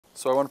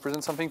So I want to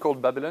present something called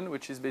Babylon,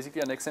 which is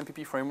basically an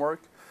XMPP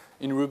framework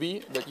in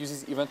Ruby that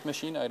uses event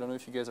machine. I don't know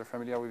if you guys are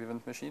familiar with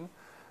event machine.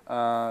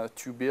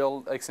 To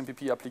build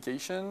XMPP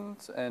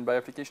applications, and by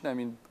application I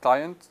mean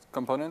client,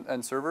 component,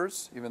 and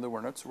servers, even though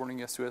we're not supporting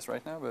S2S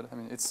right now, but I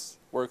mean it's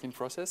work in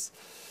process.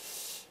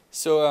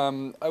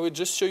 So I would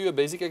just show you a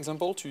basic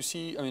example to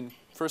see,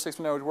 first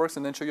explain how it works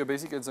and then show you a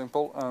basic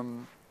example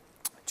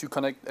to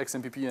connect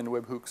XMPP and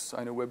webhooks.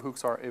 I know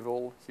webhooks are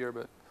evil here,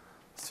 but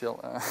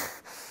still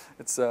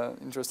it's an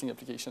interesting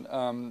application.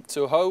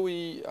 So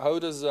how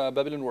does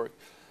Babylon work?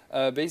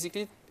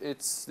 Basically,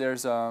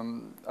 there's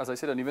as I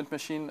said, an event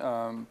machine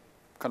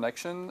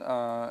connection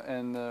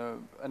and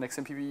an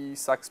XMPP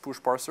SAX push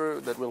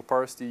parser that will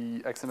parse the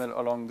XML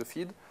along the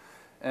feed,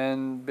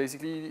 and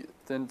basically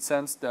then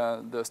sends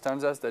the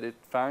stanzas that it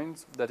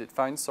finds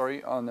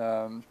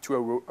on to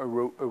a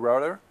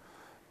router.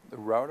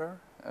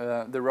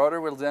 The router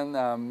will then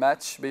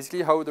match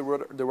basically how the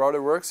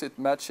router works. It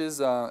matches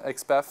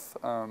XPath.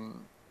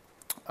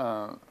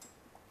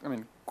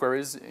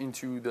 Queries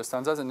into the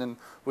stanzas, and then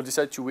we'll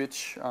decide to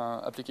which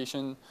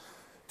application,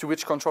 to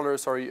which controller,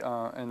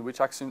 and which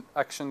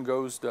action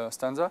goes the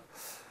stanza.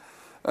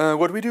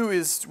 What we do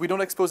is we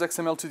don't expose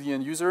XML to the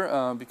end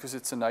user because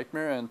it's a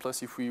nightmare, and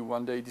plus if we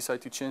one day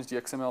decide to change the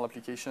XML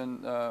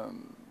application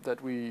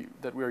that we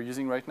are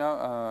using right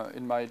now,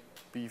 it might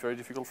be very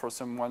difficult for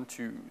someone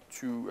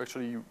to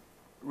actually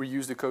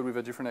reuse the code with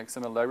a different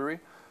XML library.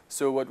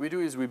 So what we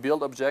do is we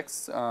build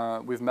objects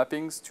with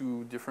mappings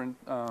to different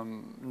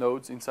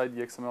nodes inside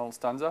the XML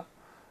stanza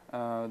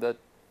that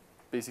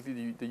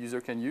basically the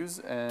user can use,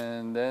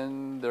 and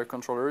then their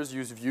controllers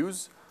use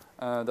views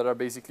that are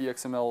basically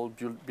XML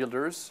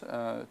builders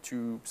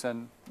to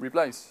send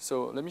replies.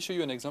 So let me show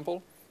you an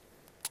example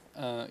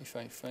if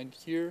I find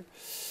here.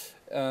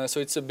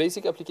 So it's a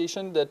basic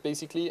application that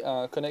basically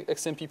connects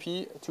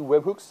XMPP to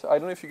webhooks. I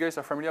don't know if you guys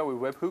are familiar with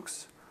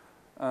webhooks.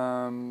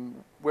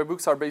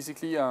 Webhooks are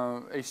basically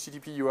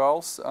HTTP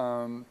URLs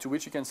to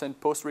which you can send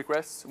post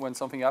requests when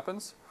something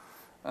happens.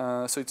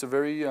 So it's a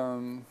very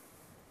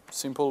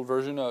simple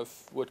version of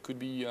what could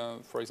be,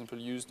 for example,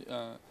 used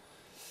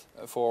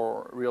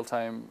for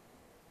real-time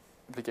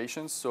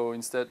applications. So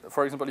instead,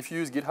 for example, if you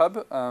use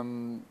GitHub,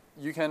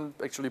 you can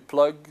actually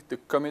plug the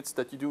commits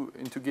that you do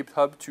into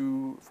GitHub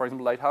to, for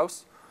example,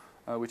 Lighthouse,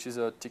 which is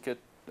a ticket,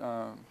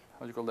 how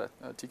do you call that?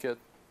 A ticket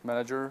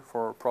manager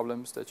for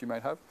problems that you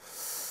might have.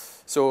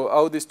 So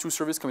how these two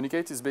services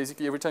communicate is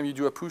basically every time you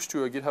do a push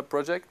to a GitHub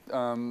project,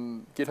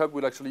 GitHub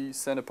will actually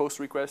send a post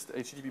request,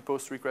 HTTP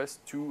post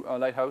request to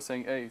Lighthouse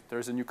saying, hey,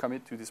 there's a new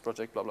commit to this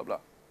project, blah, blah, blah.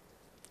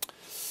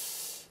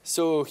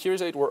 So here's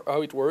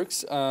how it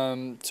works.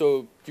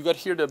 So you got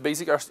here the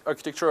basic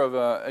architecture of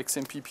a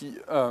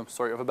XMPP,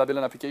 of a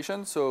Babylon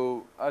application.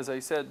 So as I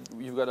said,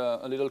 you've got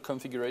a little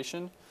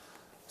configuration.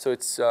 So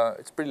it's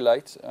pretty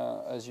light,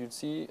 as you'd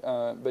see,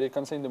 but it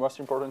contains the most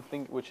important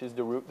thing, which is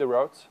the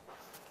routes.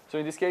 So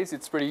in this case,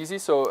 it's pretty easy.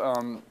 So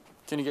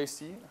can you guys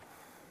see?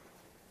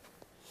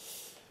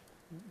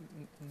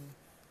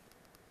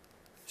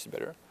 See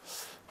better.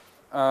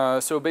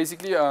 So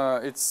basically,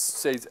 it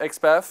says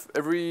XPath.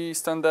 Every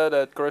standard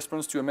that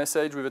corresponds to a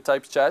message with a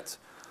type chat,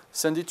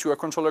 send it to a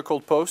controller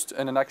called post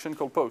and an action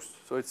called post.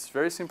 So it's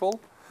very simple.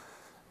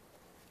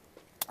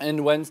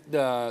 And when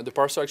the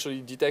parser actually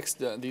detects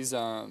these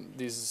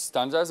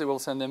stanzas, it will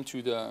send them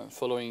to the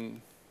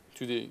following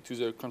to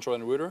the controller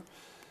and router.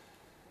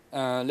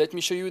 Let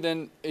me show you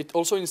then, it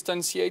also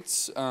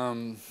instantiates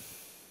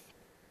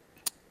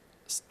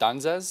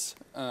stanzas.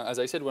 As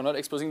I said, we're not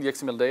exposing the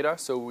XML data,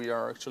 so we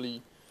are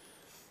actually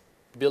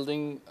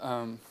building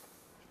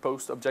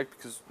post object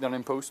because they're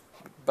named post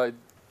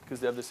because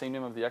they have the same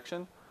name of the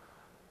action.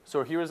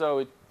 So here's how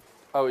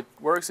it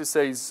works. It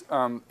says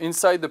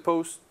inside the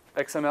post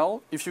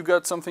XML, if you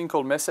got something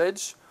called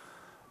message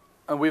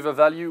with a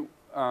value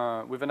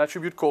with an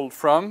attribute called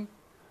from,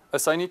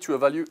 assign it to a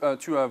value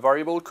to a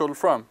variable called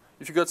from.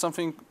 If you got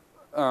something,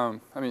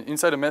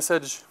 inside a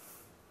message,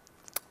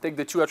 take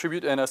the to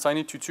attribute and assign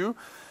it to 2.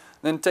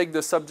 Then take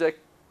the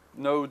subject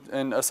node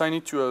and assign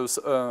it to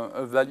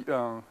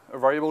a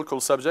variable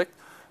called subject.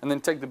 And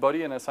then take the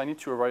body and assign it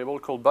to a variable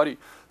called body.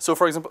 So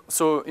for example,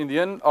 in the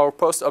end, our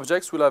post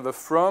objects will have a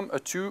from, a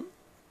to,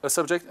 a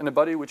subject, and a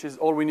body, which is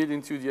all we need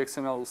into the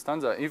XML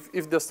stanza.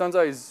 If the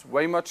stanza is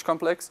way much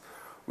complex,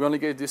 we only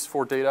get this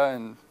for data,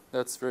 and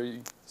that's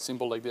very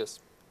simple like this.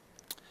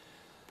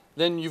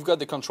 Then you've got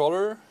the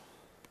controller,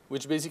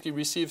 which basically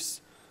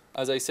receives,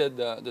 as I said,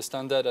 the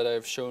standard that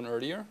I've shown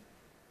earlier.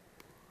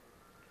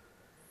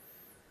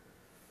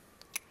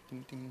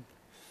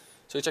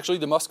 So it's actually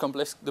the most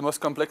complex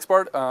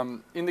part.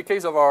 In the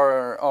case of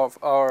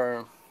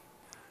our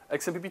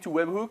XMPP to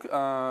webhook,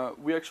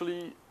 we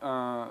actually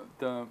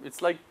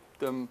it's like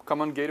the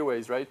common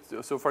gateways, right?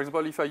 So for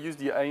example, if I use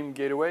the AIM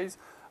gateways,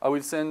 I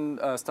will send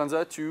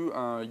stanza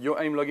to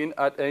your AIM login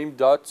at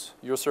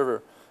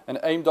aim.yourserver. And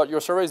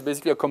aim.yourserver is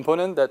basically a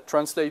component that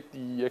translates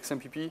the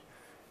XMPP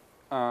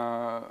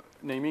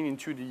naming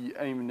into the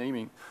AIM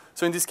naming.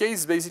 So in this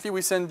case, basically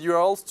we send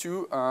URLs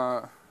to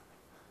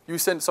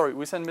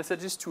we send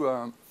messages to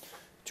a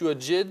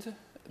JID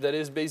that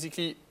is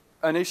basically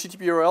an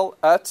HTTP URL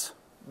at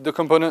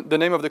the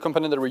name of the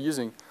component that we're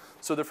using.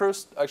 So the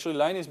first actually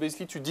line is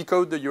basically to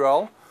decode the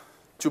URL,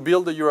 to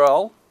build the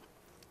URL.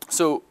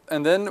 So,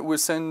 and then we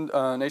send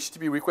an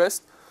HTTP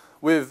request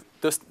with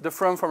the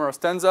from our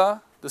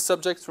stanza, the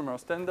subject from our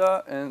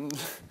stanza, and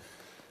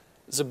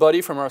the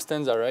body from our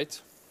stanza,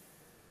 right?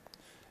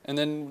 And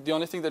then the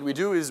only thing that we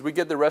do is we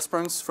get the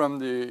response from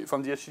the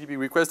HTTP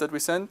request that we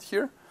sent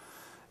here,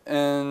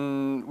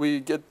 and we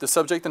get the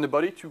subject and the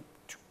body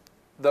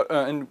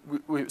and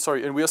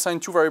we assign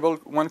two variables,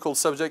 one called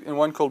subject and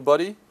one called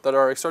body, that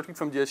are extracted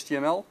from the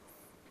HTML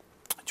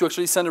to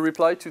actually send a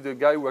reply to the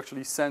guy who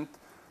actually sent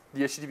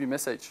the HTTP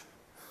message.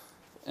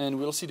 And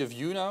we'll see the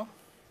view now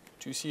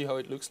to see how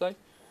it looks like.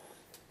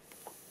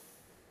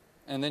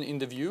 And then in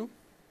the view,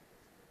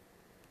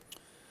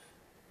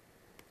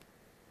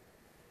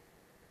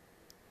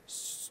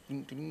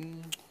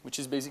 which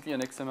is basically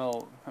an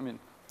XML,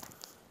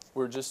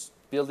 we're just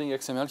building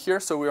XML here.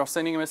 So we are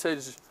sending a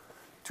message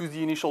to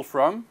the initial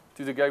from,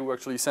 to the guy who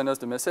actually sent us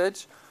the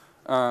message.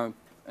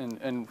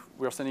 And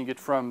we're sending it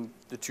from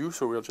the to,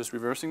 so we're just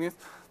reversing it.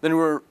 Then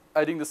we're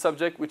adding the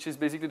subject, which is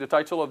basically the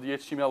title of the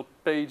HTML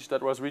page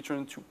that was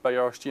returned by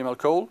our HTML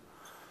call.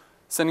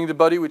 Sending the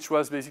body, which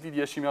was basically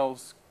the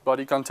HTML's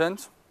body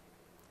content.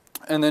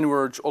 And then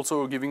we're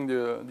also giving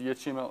the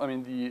HTML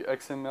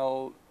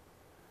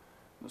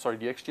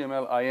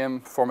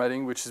IM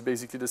formatting, which is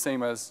basically the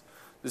same as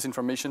this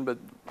information, but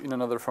in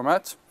another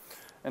format.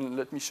 And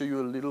let me show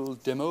you a little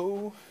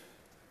demo,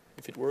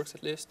 if it works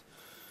at least.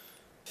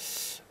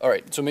 All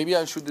right, so maybe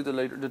I should do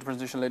the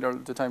presentation later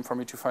at the time for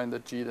me to find the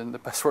JIT and the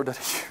password that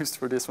I used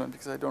for this one,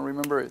 because I don't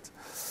remember it.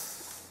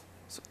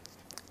 So,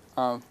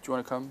 do you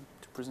want to come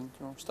to present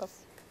your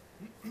stuff?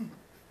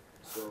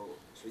 So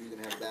you can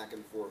have back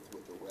and forth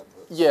with the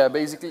webhook. Yeah,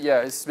 basically,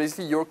 yeah. It's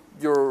basically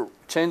you're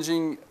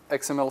changing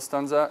XML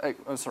stanza,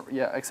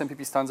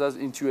 XMPP stanzas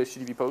into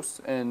HTTP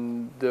posts,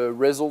 and the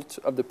result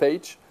of the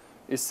page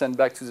is sent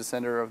back to the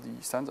sender of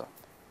the stanza.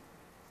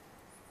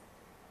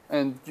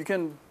 And you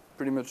can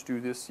pretty much do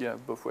this, yeah,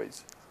 both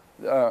ways.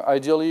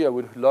 Ideally, I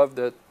would love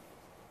that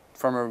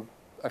from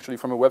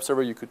a web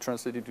server you could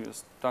translate it to a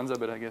stanza,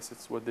 but I guess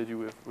it's what they do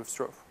with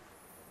Strophe.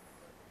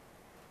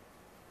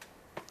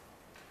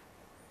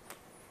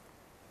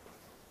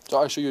 So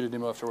I'll show you the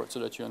demo afterwards so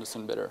that you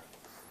understand better.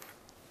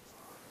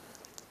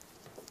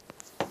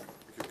 We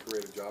could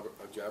create a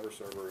Java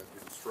server in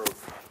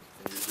Strophe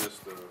and use this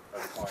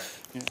as a client.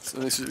 Yeah, so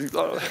this is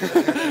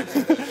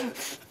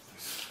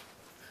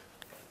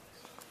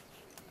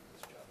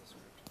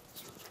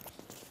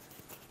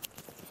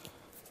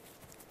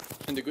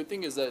and the good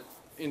thing is that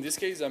in this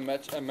case I'm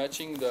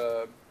matching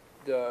the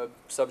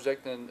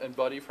subject and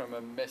body from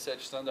a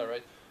message standard,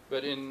 right?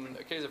 But in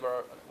a case of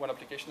one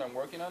application I'm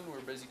working on,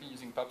 we're basically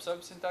using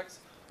PubSub syntax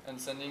and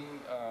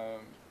sending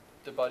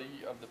the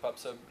body of the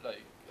PubSub,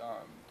 like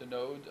the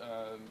node,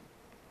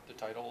 the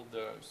title,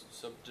 the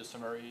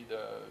summary,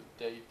 the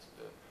date,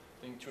 the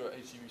thing to a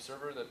HTTP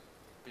server that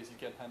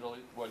basically can handle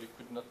it, while you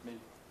could not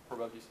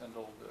probably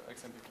handle the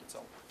XMPP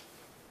itself.